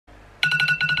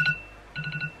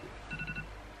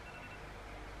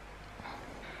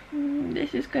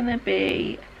this is gonna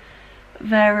be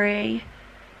very,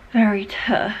 very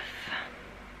tough.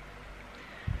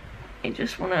 I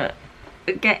just wanna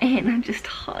get in and just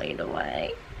hide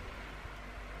away.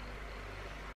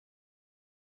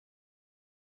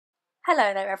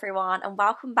 Hello there everyone, and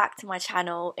welcome back to my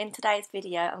channel. In today's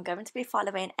video I'm going to be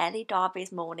following Elle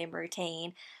Darby's morning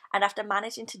routine, and after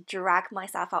managing to drag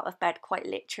myself out of bed quite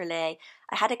literally,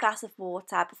 I had a glass of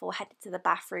water before heading to the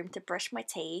bathroom to brush my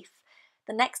teeth.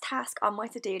 The next task on my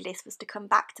to-do list was to come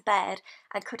back to bed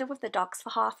and cuddle with the dogs for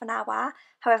half an hour.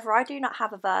 However, I do not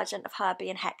have a version of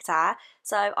Herbie and Hector,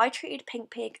 so I treated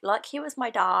Pink Pig like he was my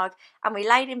dog, and we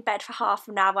laid in bed for half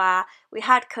an hour. We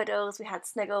had cuddles, we had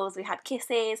snuggles, we had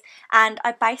kisses, and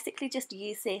I basically just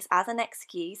used this as an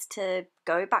excuse to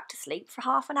go back to sleep for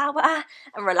half an hour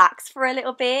and relax for a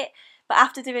little bit. But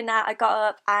after doing that, I got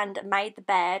up and made the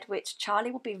bed, which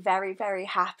Charlie will be very, very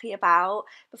happy about,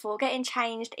 before getting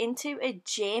changed into a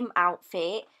gym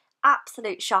outfit.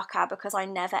 Absolute shocker, because I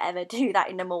never ever do that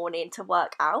in the morning to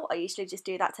work out. I usually just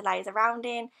do that to laze around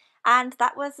in. And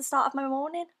that was the start of my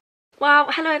morning.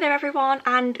 Well, hello there everyone,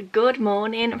 and good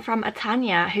morning from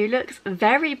Tanya, who looks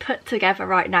very put together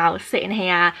right now, sitting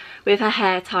here with her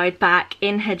hair tied back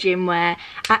in her gym wear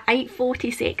at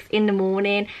 8:46 in the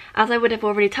morning. As I would have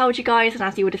already told you guys, and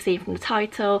as you would have seen from the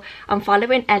title, I'm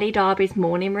following Elle Darby's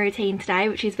morning routine today,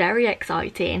 which is very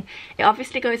exciting. It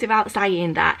obviously goes without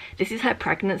saying that this is her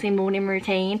pregnancy morning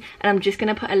routine, and I'm just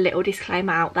going to put a little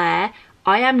disclaimer out there.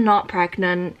 I am not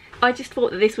pregnant. I just thought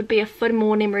that this would be a fun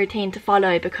morning routine to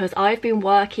follow because I've been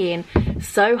working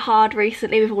so hard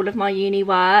recently with all of my uni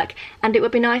work, and it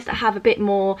would be nice to have a bit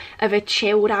more of a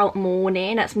chilled out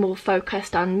morning that's more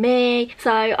focused on me.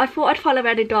 So I thought I'd follow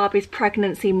Elle Darby's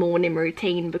pregnancy morning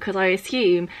routine, because I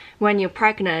assume when you're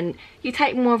pregnant you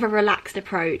take more of a relaxed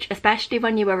approach, especially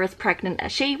when you were as pregnant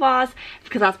as she was,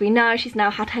 because as we know, she's now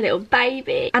had her little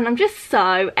baby, and I'm just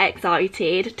so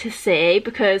excited to see,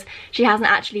 because she hasn't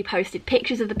actually posted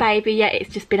pictures of the baby yet.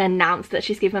 It's just been announced that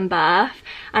she's given birth,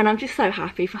 and I'm just so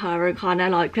happy for her, and kind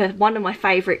of like one of my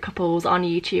favourite couples on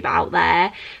YouTube out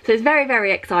there. So it's very,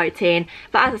 very exciting.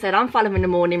 But as I said, I'm following the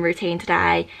morning routine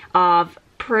today of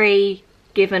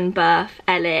given birth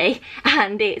Ellie,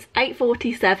 and it's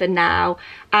 8:47 now,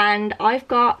 and I've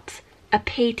got a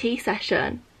PT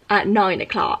session at 9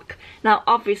 o'clock. Now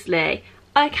obviously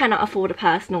I cannot afford a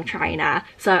personal trainer,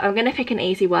 so I'm going to pick an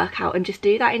easy workout and just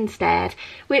do that instead,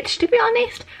 which, to be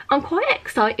honest, I'm quite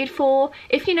excited for.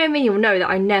 If you know me, you'll know that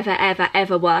I never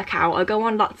ever work out. I go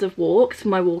on lots of walks for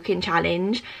my walking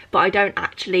challenge, but I don't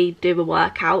actually do a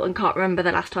workout, and can't remember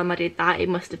the last time I did that. It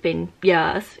must have been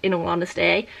years, in all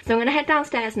honesty. So I'm going to head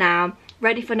downstairs now,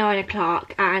 ready for 9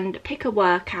 o'clock, and pick a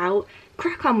workout,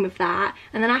 crack on with that,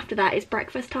 and then after that it's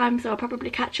breakfast time, so I'll probably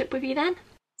catch up with you then.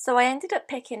 So I ended up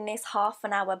picking this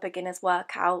half-an-hour beginner's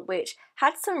workout, which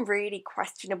had some really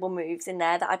questionable moves in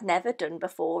there that I'd never done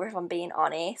before, if I'm being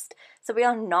honest. So we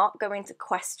are not going to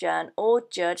question or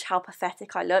judge how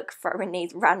pathetic I look throwing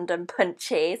these random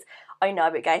punches. I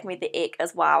know it gave me the ick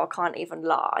as well, I can't even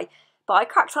lie. But I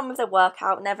cracked on with the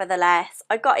workout nevertheless.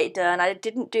 I got it done. I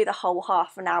didn't do the whole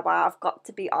half an hour, I've got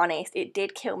to be honest. It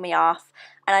did kill me off,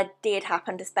 and I did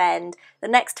happen to spend the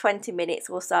next 20 minutes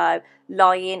or so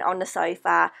lying on the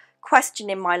sofa,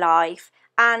 questioning my life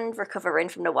and recovering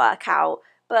from the workout.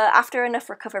 But after enough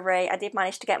recovery, I did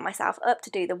manage to get myself up to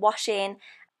do the washing.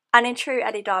 And in true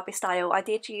Elle Darby style, I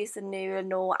did use the new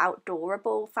Lenore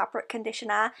Outdoorable fabric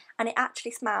conditioner, and it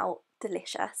actually smelled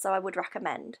delicious, so I would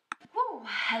recommend. Oh,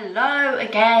 hello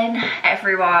again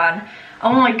everyone.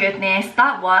 Oh my goodness,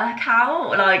 that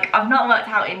workout, like, I've not worked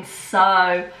out in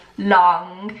so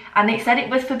long, and it said it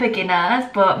was for beginners,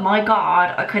 but my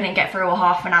god, I couldn't get through a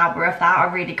half an hour of that.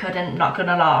 I really couldn't, not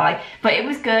gonna lie. But it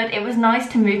was good. It was nice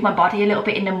to move my body a little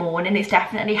bit in the morning. It's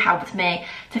definitely helped me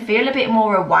to feel a bit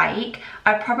more awake.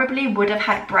 I probably would have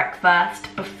had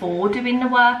breakfast before doing the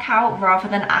workout rather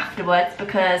than afterwards,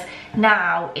 because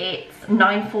now it's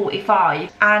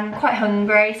 9:45 and quite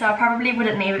hungry, so I probably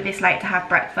wouldn't leave it this late to have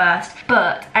breakfast.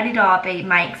 But Elle Darby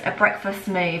makes a breakfast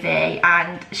smoothie,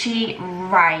 and she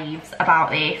raves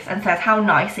about this and says how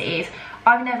nice it is.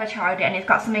 I've never tried it, and it's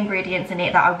got some ingredients in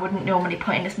it that I wouldn't normally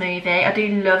put in a smoothie. I do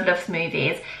love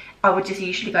smoothies. I would just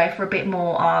usually go for a bit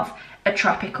more of a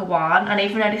tropical one, and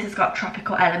even though this has got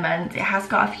tropical elements, it has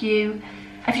got a few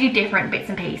different bits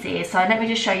and pieces. So let me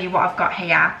just show you what I've got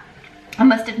here. I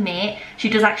must admit, she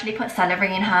does actually put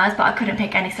celery in hers, but I couldn't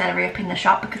pick any celery up in the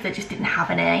shop because they just didn't have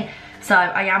any. So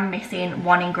I am missing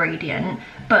one ingredient.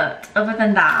 But other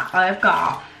than that, I've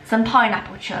got some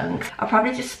pineapple chunks. I'll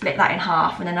probably just split that in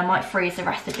half, and then I might freeze the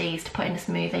rest of these to put in the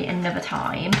smoothie another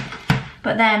time.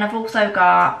 But then I've also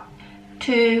got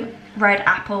 2 red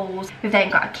apples. We've then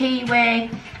got a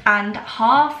kiwi and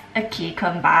half a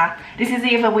cucumber. This is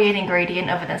the other weird ingredient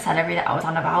other than celery that I was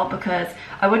on about, because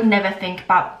I would never think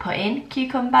about putting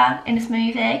cucumber in a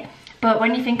smoothie. But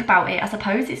when you think about it, I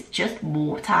suppose it's just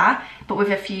water, but with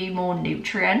a few more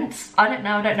nutrients. I don't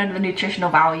know the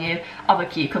nutritional value of a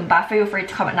cucumber. Feel free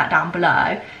to comment that down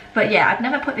below. But yeah, I'd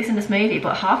never put this in a smoothie,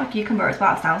 but half a cucumber as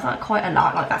well sounds like quite a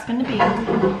lot. Like, that's going to be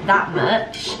that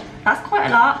much. That's quite a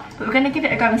lot, but we're going to give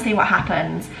it a go and see what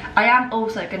happens. I am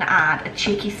also going to add a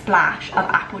cheeky splash of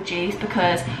apple juice,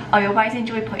 because I always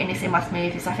enjoy putting this in my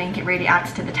smoothies. I think it really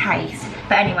adds to the taste.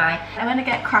 But anyway, I'm going to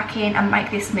get cracking and make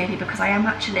this smoothie because I am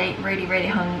actually really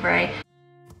hungry.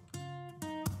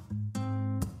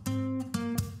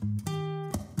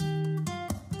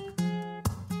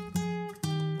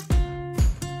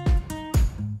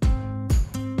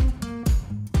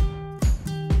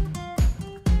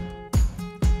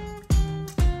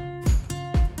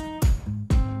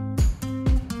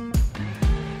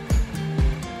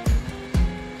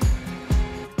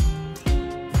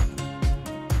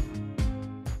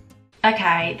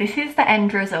 Okay, this is the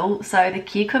end result. So the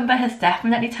cucumber has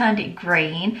definitely turned it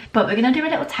green, but we're going to do a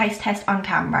little taste test on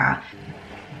camera.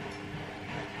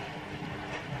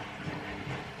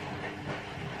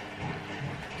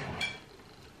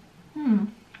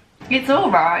 It's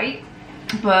alright,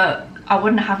 but I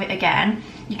wouldn't have it again.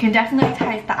 You can definitely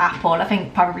taste the apple. I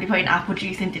think probably putting apple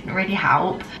juice in didn't really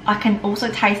help. I can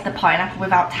also taste the pineapple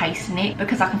without tasting it,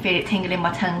 because I can feel it tingle in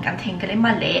my tongue and tingle in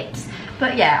my lips.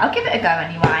 But yeah, I'll give it a go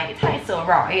anyway. It tastes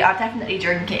alright. I'll definitely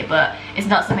drink it, but it's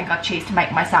not something I'd choose to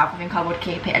make myself. I think I would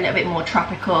keep it a little bit more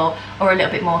tropical or a little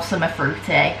bit more summer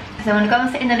fruity. So I'm going to go and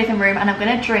sit in the living room and I'm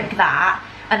going to drink that.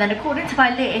 And then according to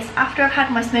my list, after I've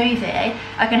had my smoothie,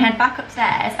 I can head back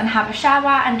upstairs and have a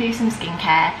shower and do some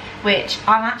skincare, which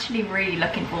I'm actually really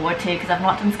looking forward to because I've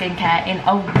not done skincare in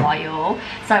a while.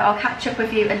 So I'll catch up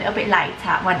with you a little bit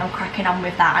later when I'm cracking on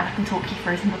with that, and I can talk you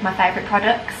through some of my favourite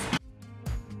products.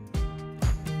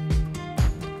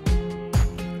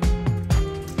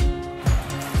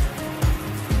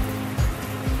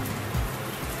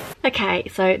 Okay,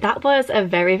 so that was a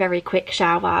very quick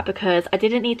shower because I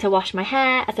didn't need to wash my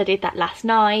hair as I did that last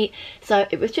night. So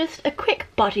it was just a quick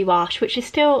body wash, which is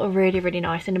still really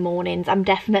nice in the mornings. I'm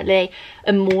definitely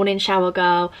a morning shower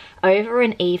girl over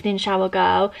an evening shower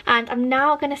girl. And I'm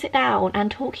now going to sit down and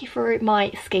talk you through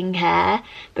my skincare,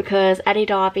 because Elle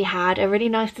Darby had a really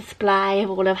nice display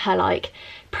of all of her like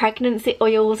pregnancy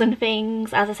oils and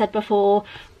things. As I said before,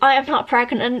 I am not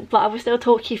pregnant, but I will still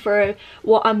talk you through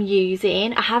what I'm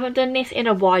using. I haven't done this in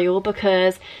a while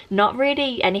because not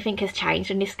really anything has changed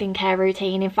in this skincare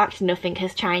routine. In fact, nothing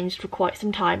has changed for quite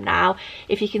some time now.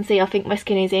 If you can see, I think my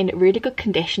skin is in really good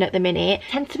condition at the minute.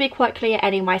 It tends to be quite clear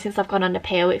anyway since I've gone on the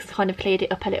peel. It's kind of cleared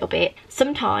it up a little bit.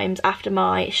 Sometimes after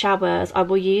my showers, I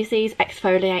will use these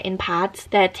exfoliating pads.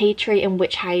 They're tea tree and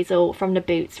witch hazel from the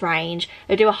Boots range.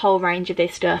 They do a whole range of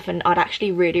this stuff and I'd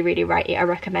actually really rate it. I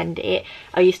recommend it.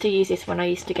 I used to use this when I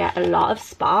used to get a lot of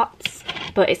spots,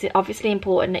 but it's obviously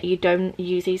important that you don't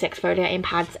use these exfoliating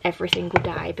pads every single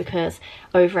day because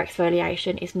over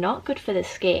exfoliation is not good for the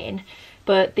skin.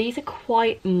 But these are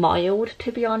quite mild,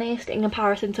 to be honest, in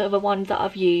comparison to other ones that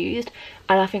I've used,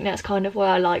 and I think that's kind of why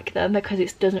I like them, because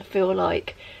it doesn't feel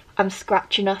like I'm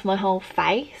scratching off my whole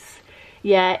face.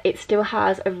 Yeah, it still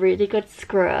has a really good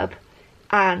scrub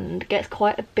and gets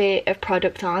quite a bit of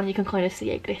product on. You can kind of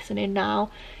see it glistening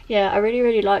now. Yeah, I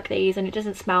really like these, and it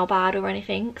doesn't smell bad or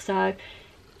anything, so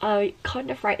I kind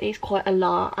of rate these quite a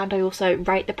lot. And I also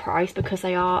rate the price because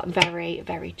they are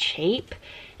very cheap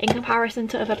in comparison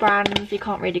to other brands. You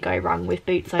can't really go wrong with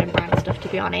Boots own brand stuff, to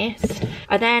be honest.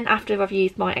 I then, after I've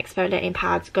used my exfoliating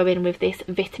pads, go in with this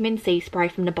vitamin C spray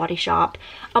from the Body Shop.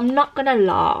 I'm not gonna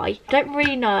lie, I don't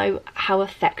really know how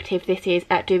effective this is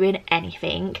at doing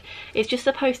anything. It's just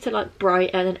supposed to like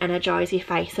brighten and energise your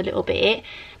face a little bit.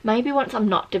 Maybe once I'm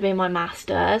not doing my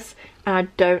masters and I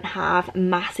don't have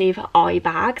massive eye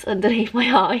bags underneath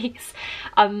my eyes,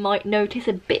 I might notice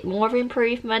a bit more of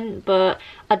improvement, but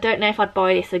I don't know if I'd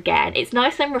buy this again. It's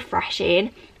nice and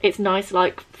refreshing. It's nice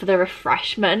like for the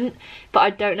refreshment, but I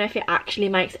don't know if it actually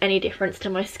makes any difference to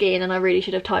my skin, and I really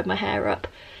should have tied my hair up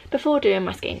before doing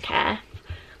my skincare.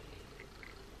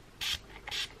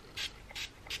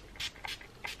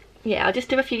 Yeah, I'll just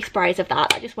do a few sprays of that.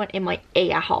 That just went in my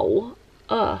ear hole.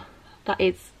 Ugh, that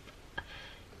is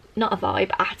not a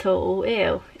vibe at all.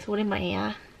 Ew, it's all in my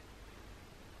ear.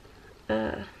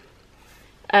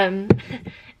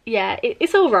 Yeah,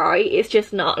 it's alright. It's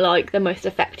just not like the most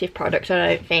effective product,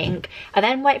 I don't think. I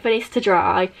then wait for this to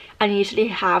dry and usually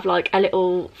have like a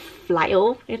little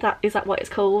flail, is that what it's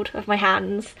called, of my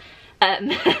hands.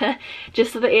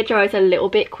 just so that it dries a little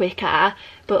bit quicker.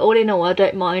 But all in all, I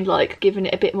don't mind like giving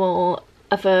it a bit more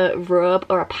of a rub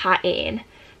or a pat in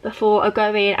before I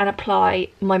go in and apply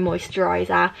my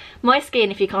moisturiser. My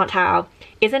skin, if you can't tell,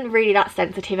 isn't really that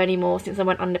sensitive anymore since I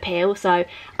went on the pill, so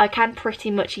I can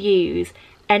pretty much use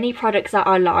any products that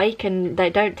I like and they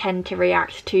don't tend to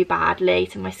react too badly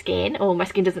to my skin, or my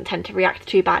skin doesn't tend to react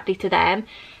too badly to them,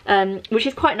 which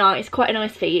is quite nice, quite a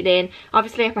nice feeling.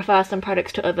 Obviously I prefer some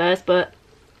products to others, but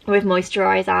with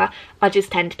moisturiser I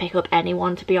just tend to pick up any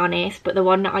one, to be honest. But the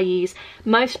one that I use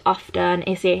most often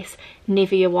is this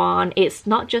Nivea one. It's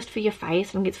not just for your face,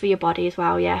 I think it's for your body as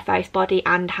well, yeah, face, body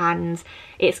and hands.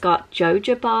 It's got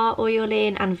jojoba oil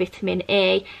in and vitamin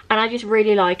E, and I just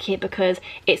really like it because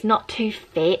it's not too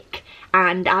thick.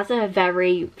 And as a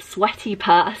very sweaty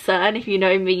person, if you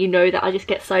know me, you know that I just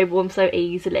get so warm so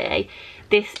easily.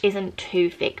 This isn't too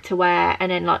thick to wear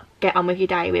and then like get on with your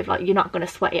day with, like you're not going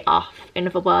to sweat it off, in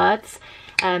other words.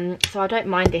 So I don't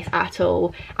mind this at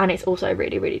all, and it's also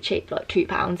really, really cheap, like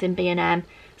 £2 in B&M.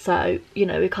 So, you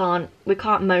know, we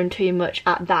can't moan too much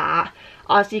at that.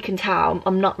 As you can tell,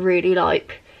 I'm not really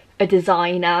like a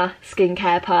designer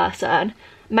skincare person,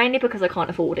 mainly because I can't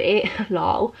afford it.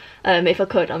 Lol. If I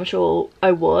could, I'm sure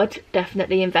I would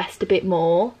definitely invest a bit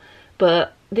more,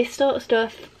 but this sort of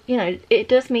stuff, you know, it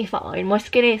does me fine. My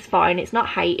skin is fine, it's not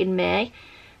hating me,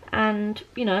 and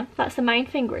you know, that's the main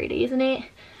thing really, isn't it?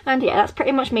 And yeah, that's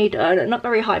pretty much me done. Not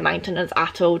very high maintenance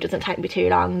at all, doesn't take me too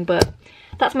long, but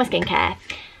that's my skincare.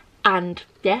 And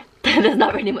yeah, there's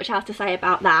not really much else to say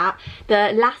about that.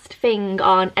 The last thing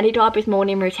on Elle Darby's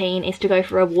morning routine is to go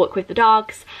for a walk with the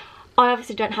dogs. I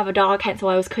obviously don't have a dog, hence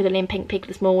why I was cuddling Pink Pig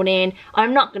this morning.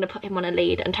 I'm not going to put him on a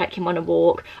lead and take him on a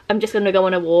walk. I'm just going to go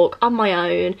on a walk on my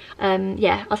own.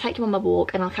 Yeah, I'll take him on my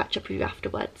walk and I'll catch up with you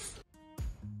afterwards.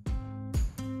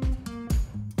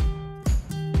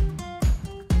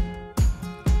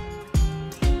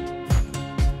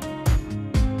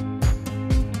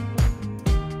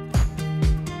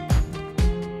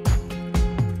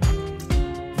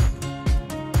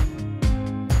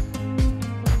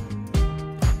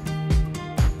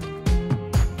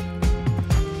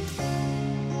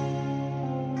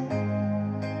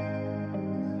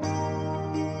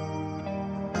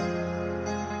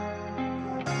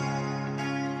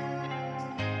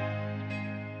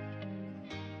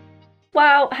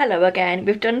 Well, hello again.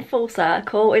 We've done full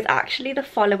circle. It's actually the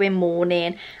following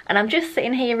morning and I'm just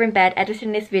sitting here in bed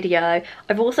editing this video.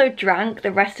 I've also drank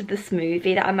the rest of the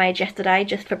smoothie that I made yesterday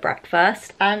just for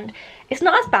breakfast, and it's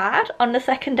not as bad on the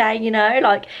second day, you know,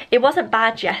 like it wasn't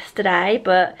bad yesterday,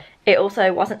 but it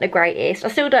also wasn't the greatest. I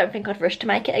still don't think I'd rush to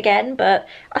make it again, but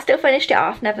I still finished it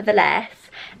off nevertheless.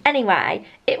 Anyway,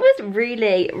 it was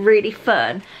really, really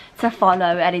fun to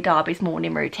follow Elle Darby's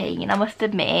morning routine. I must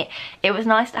admit, it was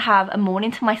nice to have a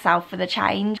morning to myself for the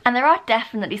change, and there are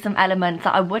definitely some elements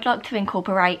that I would like to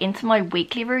incorporate into my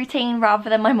weekly routine rather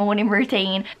than my morning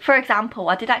routine. For example,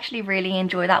 I did actually really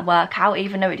enjoy that workout,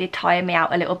 even though it did tire me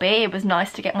out a little bit. It was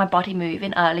nice to get my body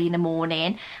moving early in the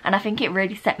morning, and I think it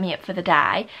really set me up for the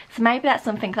day. So maybe that's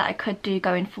something that I could do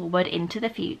going forward into the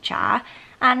future.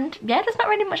 And yeah, there's not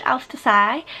really much else to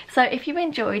say. So if you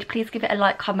enjoyed, please give it a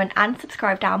like, comment and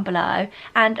subscribe down below.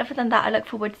 And other than that, I look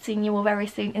forward to seeing you all very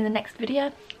soon in the next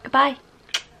video. Goodbye.